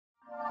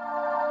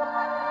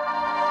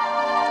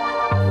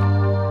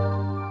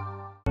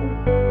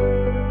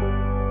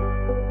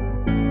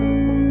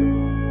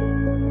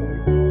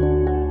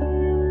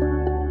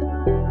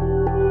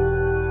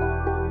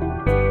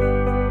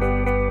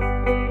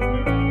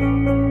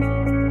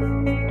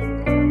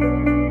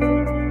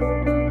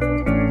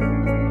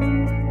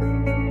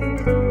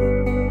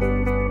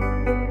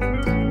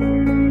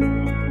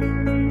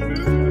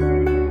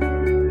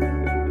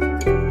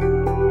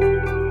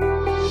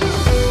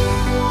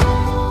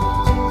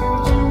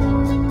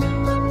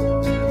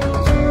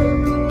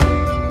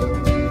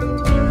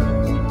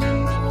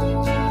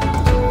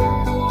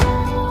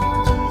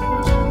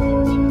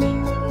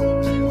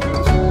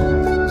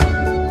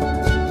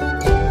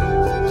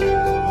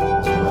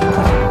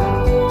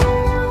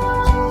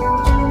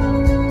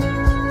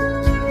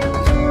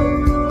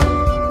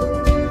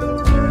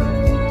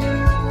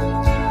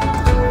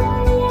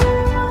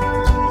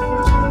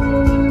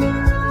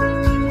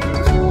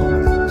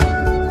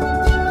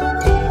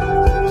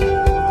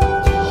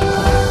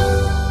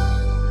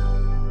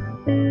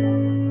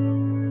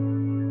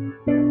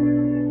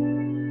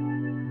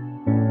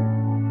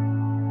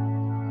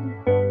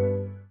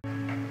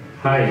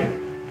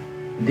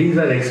These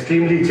are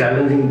extremely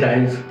challenging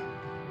times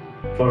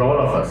for all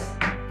of us.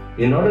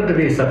 In order to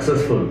be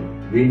successful,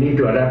 we need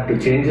to adapt to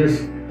changes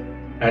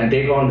and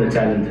take on the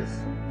challenges.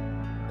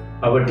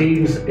 Our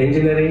teams,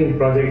 engineering,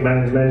 project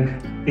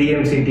management,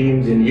 PMC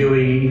teams in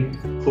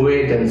UAE,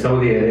 Kuwait and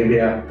Saudi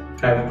Arabia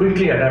have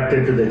quickly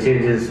adapted to the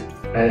changes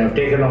and have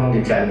taken on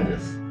the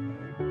challenges.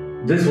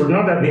 This would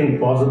not have been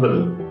possible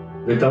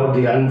without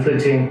the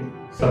unflinching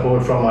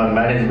support from our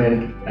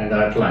management and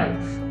our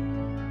clients.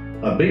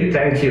 A big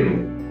thank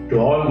you to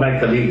all my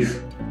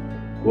colleagues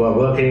who are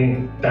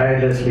working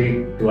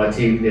tirelessly to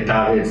achieve their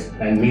targets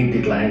and meet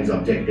the client's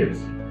objectives.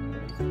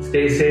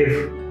 Stay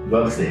safe,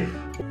 work safe.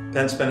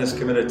 Penspen is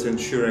committed to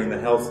ensuring the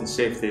health and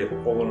safety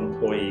of all our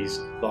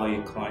employees,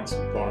 valued clients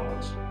and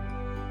partners.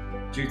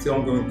 Due to the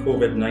ongoing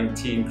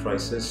COVID-19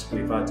 crisis,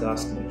 we've had to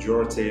ask the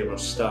majority of our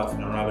staff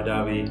in our Abu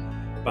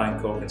Dhabi,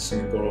 Bangkok and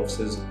Singapore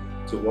offices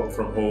to work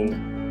from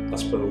home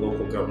as per the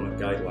local government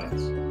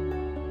guidelines.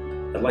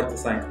 I'd like to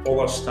thank all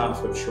our staff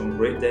who have shown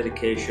great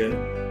dedication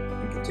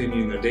in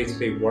continuing their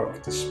day-to-day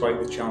work despite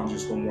the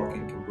challenges home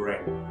working can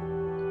bring.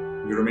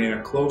 We remain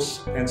a close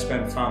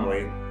Penspen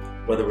family,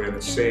 whether we're in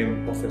the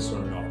same office or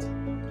not.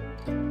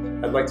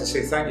 I'd like to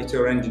say thank you to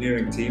our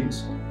engineering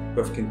teams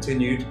who have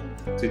continued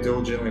to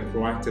diligently and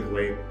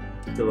proactively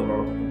deliver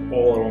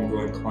all our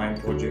ongoing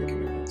client project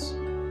commitments.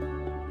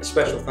 A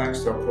special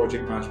thanks to our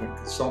project management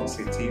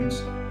consultancy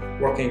teams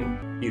working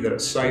either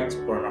at site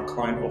or in our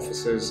client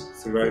offices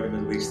throughout the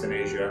Middle East and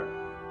Asia,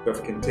 who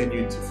have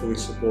continued to fully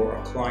support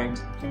our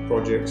client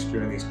projects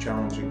during these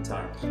challenging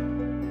times.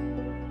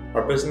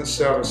 Our business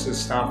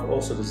services staff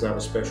also deserve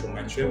a special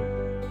mention,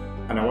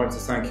 and I want to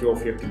thank you all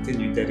for your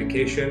continued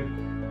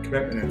dedication,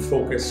 commitment and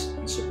focus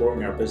in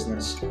supporting our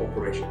business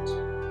operations.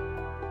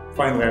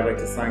 Finally, I'd like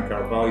to thank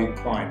our valued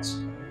clients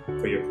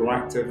for your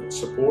proactive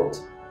support,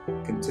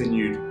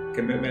 continued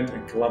commitment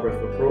and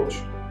collaborative approach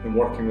in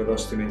working with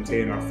us to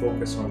maintain our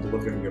focus on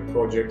delivering your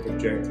project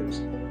objectives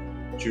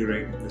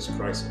during this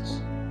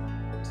crisis.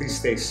 Please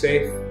stay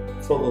safe,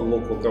 follow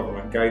local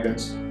government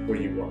guidance where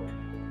you work.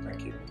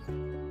 Thank you.